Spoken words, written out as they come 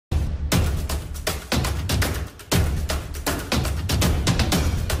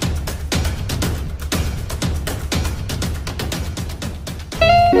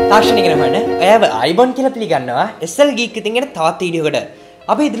තාක්ෂණික නමන ඔයාව iPhone කියලා පිළිගන්නවා SL GEEK ඉතින් එන තවත් වීඩියෝකට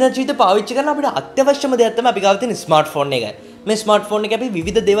අපි ඉදිරිය ජීවිත පාවිච්චි කරන අපිට අත්‍යවශ්‍යම දෙයක් තමයි අපි ගාව තියෙන ස්මාර්ට්ෆෝන් එක. මේ ස්මාර්ට්ෆෝන් එකේ අපි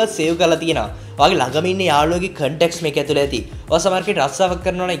විවිධ දේවල් සේව් කරලා තියෙනවා. ඔයාගේ ළඟම ඉන්න යාළුවගේ contacts මේක ඇතුලේ ඇති. ඔයා සමහරකට රස්සාවක්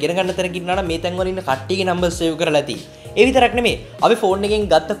කරනවා නම් ඉගෙන ගන්න තැනක ඉන්නවා නම් මේ තැන් වල ඉන්න කට්ටියගේ number සේව් කරලා ඇති. ඒ විතරක් නෙමෙයි අපි ෆෝන් එකෙන්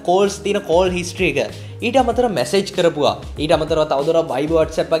ගත්ත calls තියෙන call history එක ඊට අමතරව message කරපුවා. ඊට අමතරව තවදුරටත් Viber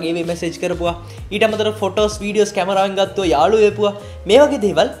WhatsApp වගේ මේ message කරපුවා. ඊට අමතරව photos videos කැමරාවෙන් ගත්තෝ යාළුවෝ එපුවා. මේ වගේ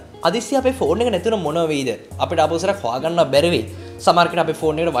දේවල් අදිස්සිය අපේ ෆෝන් එක නැතුන මොනව වෙයිද අපිට ආපස්සට හොයාගන්න බැරි වෙයි. සමහරකට අපේ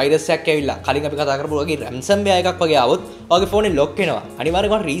ෆෝන් එකට වෛරස් එකක් ඇවිල්ලා කලින් අපි කතා කරපු වගේ ransomware එකක් වගේ ආවොත් ඔයාගේ ෆෝනේ ලොක් වෙනවා.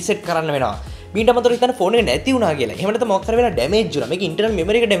 අනිවාර්යයෙන්ම රීසෙට් කරන්න වෙනවා. ඊට අමතරව හිතන්න ෆෝන් එක නැති වුණා කියලා. එහෙම නැත්නම් මොකක් කර වෙලා ඩැමේජ් වුණා. මේක ඉන්ටර්නල්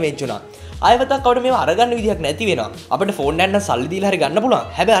මෙමරි එක ඩැමේජ් වුණා. ආයෙත් කවුද මේව අරගන්න විදියක් නැති වෙනවා. අපිට ෆෝන් එකක් නම් සල්ලි දීලා හරි ගන්න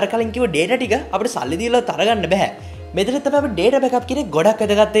පුළුවන්. හැබැයි අර කලින් කිව්ව data ටික අපිට සල්ලි දීලා තරගන්න බෑ. මෙතන තමයි අපි data backup කියන ගොඩක්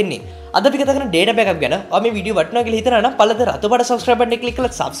වැදගත් වෙන්නේ. අද අපි කතා කරන data backup ගැන. ඔයා මේ වීඩියෝ වටිනවා කියලා හිතනවා නම් පළද රතුපඩ subscribe button එක click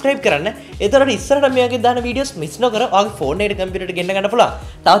කරලා subscribe කරන්න. එතකොට ඉස්සරහට මේ වගේ දාන වීඩියෝස් miss නොකර ඔයාගේ ෆෝන් එකට කම්පියුටර් එකට ගෙන්න ගන්න පුළුවන්.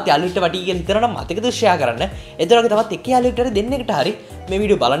 තවත් යාළුවෙක්ට වටි කියලා හිතනවා නම් මතකද share කරන්න. එතකොට තවත් එක යාළුවෙක්ට හරි දෙන්නෙකුට හරි මේ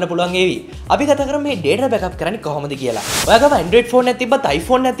වීඩියෝ බලන්න පුළුවන් වේවි. අපි කතා කරමු මේ data backup කරන්නේ කොහොමද කියලා. ඔයාගම Android phone එකක් තිබ්බත්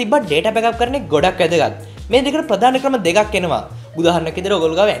iPhone එකක් තිබ්බත් data backup කරන්නේ ගොඩක් වැදගත්. මේ දෙකට ප්‍රධාන ක්‍රම දෙකක් එනවා. උදාහරණයක් විදිහට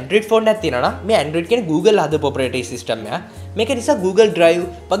ඔයගොල්ලෝ ගාව Android phone එකක් තියෙනවා නම් මේ Android කියන්නේ Google හදපු operating system එක. මේක නිසා Google Drive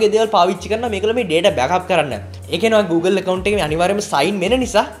වගේ දේවල් පාවිච්චි කරනවා මේකල මේ data backup කරන්න. ඒ කියන්නේ Google account එකේ අනිවාර්යයෙන්ම sign වෙන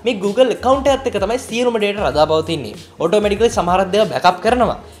නිසා මේ Google account එකත් එක්ක තමයි සියලුම data රඳාපවතින්නේ. automatically සමහර දේවල් backup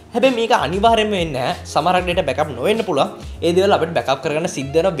කරනවා. හැබැයි මේක අනිවාර්යයෙන්ම වෙන්නේ නැහැ. සමහරක් data backup නොවෙන්න පුළුවන්. ඒ දේවල් අපිට backup කරගන්න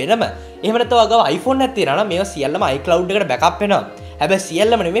සිද්ධ වෙනවා වෙනම. එහෙම නැත්නම් ඔයගාව iPhone එකක් තියෙනවා නම් මේවා සියල්ලම iCloud එකට backup වෙනවා. හැබැයි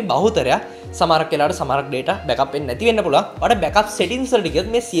සියල්ලම නෙමෙයි බහුතරයක් සමහරක් වෙලාවට සමහරක් data backup වෙන්නේ නැති වෙන්න පුළුවන්. ඔයාලට backup settings වලට ගියොත්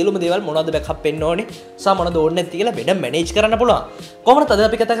මේ සියලුම දේවල් මොනවද backup වෙන්න ඕනේ සහ මොනවද ඕනේ නැති කියලා වෙන manage කරන්න පුළුවන්. කොහොමද අද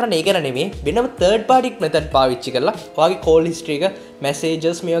අපි කතා කරන්නේ ඒ ගැන නෙමෙයි වෙනම third party method පාවිච්චි කරලා ඔයාගේ call history එක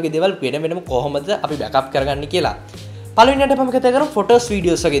messages මේ වගේ දේවල් වෙනම කොහොමද අපි backup කරගන්නේ කියලා. පළවෙනියට අපි කතා කරමු photos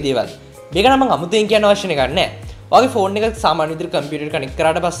videos වගේ දේවල්. මේක නම් මම අමුතුවෙන් කියන්න අවශ්‍ය නැහැ. ඔයාගේ ෆෝන් එක සාමාන්‍ය විදිහට කම්පියුටර් එකට කනෙක්ට්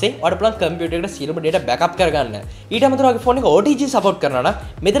කරාට පස්සේ ඔයාලට පුළුවන් කම්පියුටර් එකට සියලුම data backup කරගන්න. ඊට අමතරව ඔයාගේ ෆෝන් එක OTG support කරනවා නම්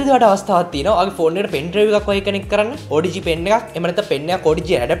මෙතනදී ඔයාලට අවස්ථාවක් තියෙනවා. ඔයාගේ ෆෝන් එකට pen drive එකක් වගේ කනෙක්ට් කරන්න. OTG pen එකක් එහෙම නැත්නම් pen එකක් OTG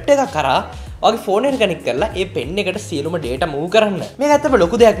adapter එකක් කරා ඔයාගේ ෆෝන් එකට කනෙක්ට් කරලා ඒ pen එකට සියලුම data move කරන්න. මේක ඇත්තටම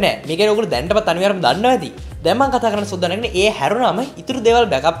ලොකු දෙයක් නෑ. මේක ඔයගොල්ලෝ දැනටමත් අනිවාර්යයෙන්ම දන්නවා ඇති. දැන් මම කතා කරන්න සූදානම් ඉන්නේ ඒ හැරුණාම ඉතුරු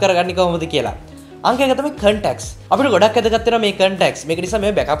දේවල් backup කරගන්නේ කොහොමද කියලා. අංක එක තමයි contacts. අපිට ගොඩක් වැදගත් වෙනවා මේ contacts. මේක නිසා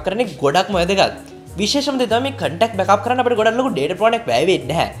මේ backup කරන්නේ ගොඩක්ම වැදගත්. විශේෂම දේ තමයි මේ contact backup කරන්න අපිට ගොඩක් ලොකු data ප්‍රමාණයක් වැය වෙන්නේ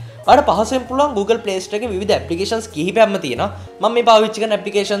නැහැ. ඔයාලට පහසුවෙන් පුළුවන් Google Play Store එකේ විවිධ applications කිහිපයක්ම තියෙනවා. මම මේ පාවිච්චි කරන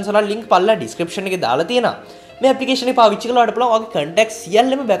applications වල link පල්ලා description එකේ දාලා තියෙනවා. මේ application එක පාවිච්චි කරලා ඔයාලට පුළුවන් ඔයාගේ contacts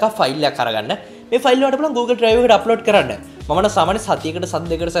සියල්ලම backup file එකක් අරගන්න. මේ file වලට පුළුවන් Google Drive එකට upload කරන්න. මම නම් සාමාන්‍ය සතියකට සත්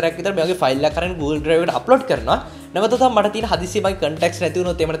දෙකකට සැරයක් විතර මේ වගේ file එකක් අරගෙන Google Drive එකට upload කරනවා. නැවත තමයි මට තියෙන හදිස්සිය මගේ contacts නැති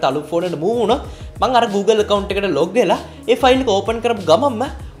වුණොත් එහෙම නැත්නම් අලුත් phone එකට move වුණොත් මම අර Google account එකට log වෙලා ඒ file එක open කරපු ගමන්ම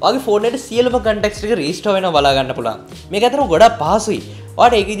ඔයාගේ phone එකට සියලුම contacts ටික restore වෙනවා බලා ගන්න පුළුවන්. මේක ඇත්තටම ගොඩක් පහසුයි.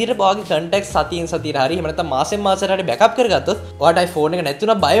 ඔයාලට ඒක විදිහට ඔයාගේ contacts සතියෙන් සතියට හරි එහෙම නැත්නම් මාසෙන් මාසෙට හරි backup කරගත්තොත් ඔයාලට ඒ phone එක නැති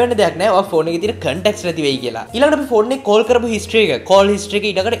වුණා බය වෙන්න දෙයක් නැහැ. ඔයාගේ phone එකේ තියෙන contacts නැති වෙයි කියලා. ඊළඟට අපි phone එකේ call කරපු history එක, call history එක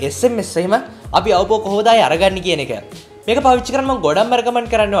ඊළඟට SMS එහෙම අපි අවපෝ කොහොමද ආයෙ අරගන්නේ කියන එක. මේක පාවිච්චි කරන්න මම ගොඩක්ම රෙකමන්ඩ්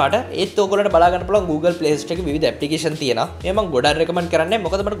කරන්නේ ඔයාලට. ඒත් ඔයගොල්ලන්ට බලා ගන්න පුළුවන් Google Play Store එකේ විවිධ application තියෙනවා. මේ මම ගොඩක් රෙකමන්ඩ් කරන්නේ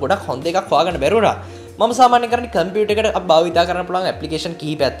මොකද මට ගොඩක් හොඳ එකක් හොයාගන්න බැරි වුණා. මම සාමාන්‍යයෙන් කරන්නේ කම්පියුටර් එකට භාවිතා කරන්න පුළුවන් application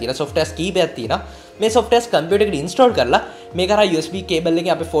කිහිපයක් තියෙනවා. softwares කිහිපයක් තියෙනවා. මේ softwares කම්පියුටර් එකට install කරලා මේක හරහා USB cable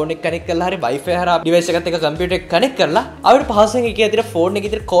එකෙන් අපේ phone එක connect කරලා හරි Wi-Fi හරහා device එකත් එක්ක කම්පියුටර් එක connect කරලා අපිට පහසුවෙන් එකේ ඇතුලේ phone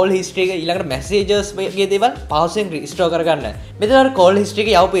එකේ තියෙන call history එක ඊළඟට messages වගේ දේවල් පහසුවෙන් restore කරගන්න. මෙතන අර call history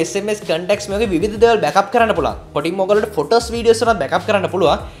එකේ යවපු SMS contacts මේ වගේ විවිධ දේවල් backup කරන්න පුළුවන්. කොටින්ම ඔයගොල්ලන්ට photos videos වල backup කරන්න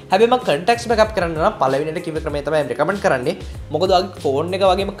පුළුවන්. හැබැයි මම contacts backup කරන්න නම් පළවෙනියට කිව්ව ක්‍රමය තමයි recommend කරන්නේ. මොකද ඔයාගේ phone එක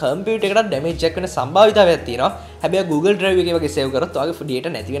වගේම computer එකකට damage එකක් වෙන සම්භාවිතාවයක් තියෙනවා. හැබැයි Google Drive එකේ වගේ save කරොත් ඔයාගේ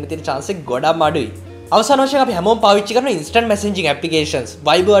data නැති වෙන තියෙන chance එක ගොඩක් අඩුයි. අවසාන වශයෙන් අපි හැමෝම පාවිච්චි කරන instant messaging applications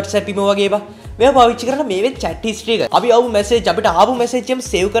Viber WhatsApp imo වගේ ඒවා මේවා පාවිච්චි කරන මේ වෙත් chat history එක අපි ආපු message අපිට ආපු message එකම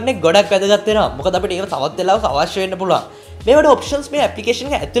save කරන්නේ ගොඩක් වැදගත් වෙනවා මොකද අපිට ඒක තවත් වෙලාවක අවශ්‍ය වෙන්න පුළුවන් මේවට options මේ application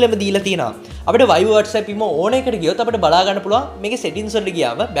එක ඇතුළෙම දීලා තියෙනවා අපිට Viber WhatsApp imo ඕන එකට ගියොත් අපිට බලා ගන්න පුළුවන් මේකේ settings වලට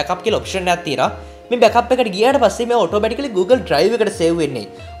ගියාම backup කියලා option එකක් තියෙනවා මේ backup එකට ගියාට පස්සේ මේ automatically Google Drive එකට save වෙන්නේ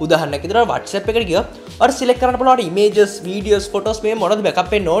උදාහරණයක් විදිහට WhatsApp එකට ගියොත් ඔයාලා select කරන්න පුළුවන් images videos photos මේ මොනවද backup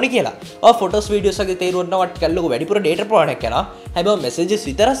වෙන්න ඕනේ කියලා. ඔය photos videos වගේ තේරුම් ගන්නවට කල්ලක වැඩිපුර data ප්‍රමාණයක් යනවා. හැබැයි messages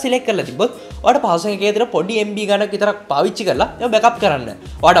විතරක් select කරලා තිබ්බොත් ඔයාලට පහසුවෙන් එකේ විතර පොඩි MB ගණනක් විතරක් පාවිච්චි කරලා ඒක backup කරන්න.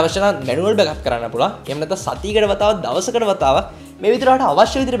 ඔයාලට අවශ්‍ය නම් manual backup කරන්න පුළුවන්. එහෙම නැත්නම් සතියකට වතාවක් දවසකට වතාවක් මේ විදිහට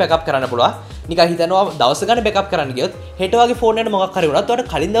අවශ්‍ය විදිහට backup කරන්න පුළුවන්. නිකන් හිතනවා දවස් ගානේ backup කරන්න ගියොත් හෙට වගේ ෆෝන් එකට මොකක් හරි වුණත්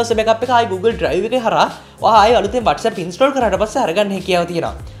ඔයාලට කලින් දවසේ backup එක ආයි Google Drive එකේ හරහා ඔයා ආයි අලුතෙන් WhatsApp install කරාට පස්සේ අරගන්න හැකියාව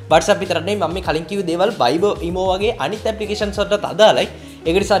තියෙනවා. WhatsApp විතරක් නෙමෙයි මම මේ කලින් කිව්ව දේවල් Viber imo වගේ අනිත් applications වලට අදාළයි.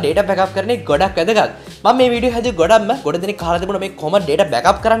 ඒක නිසා data backup කරන්නේ ගොඩක් වැදගත්. මම මේ වීඩියෝ හැදුවේ ගොඩක්ම ගොඩ දෙනෙක් අහලා තිබුණා මේ කොහොමද data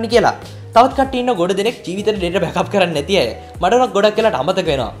backup කරන්න කියලා. තවත් කට්ටිය ඉන්න ගොඩ දෙනෙක් ජීවිතේ data backup කරන්නේ නැති අය. මට උනත් ගොඩක් වෙලාට අමතක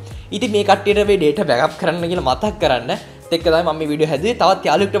වෙනවා. ඉතින් මේ කට්ටියට මේ data backup කරන්න කියලා මතක් කරන්න එක්ක තමයි මම මේ වීඩියෝ හැදුවේ. තවත්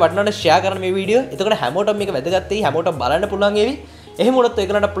යාළුවෙක්ට වටනවට share කරන්න මේ වීඩියෝ. එතකොට හැමෝටම මේක වැදගත් වෙයි. හැමෝටම බලන්න පුළුවන් වේවි. එහෙම වුණොත්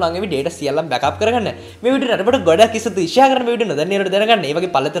ඒකලට පුළුවන් වේවි data සියල්ලම backup කරගන්න. මේ වීඩියෝ රටපට ගොඩක් ඉස්සතු share කරන මේ වීඩියෝ නොදැන්නේට දැනගන්න. ඒ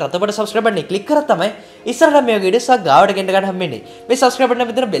වගේ පළත රටපට subscribe button එක click කරලා තමයි ඉස්සරහට මේ වගේ වීඩියෝස් ආ ගාවට ගෙන්න ගන්න හම්බෙන්නේ. මේ subscribe button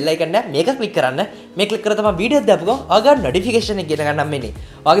එක විතර bell icon එක මේක click කරන්න. මේ click කරලා තමයි වීඩියෝ දාපු ගමන් ආගා notification එක ගෙන්න ගන්න හම්බෙන්නේ.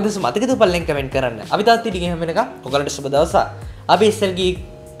 ඔයගේ දවස් මතක තියපල්ලෙන් comment කරන්න. අපි තාත් ඉතින් හැම වෙනකම් ඔයගලන්ට සුබ දවසක්. අපි ඉස්සෙල් ගී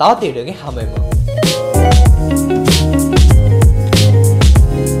තවත් වීඩියෝ එකකින් හම්බ වෙමු.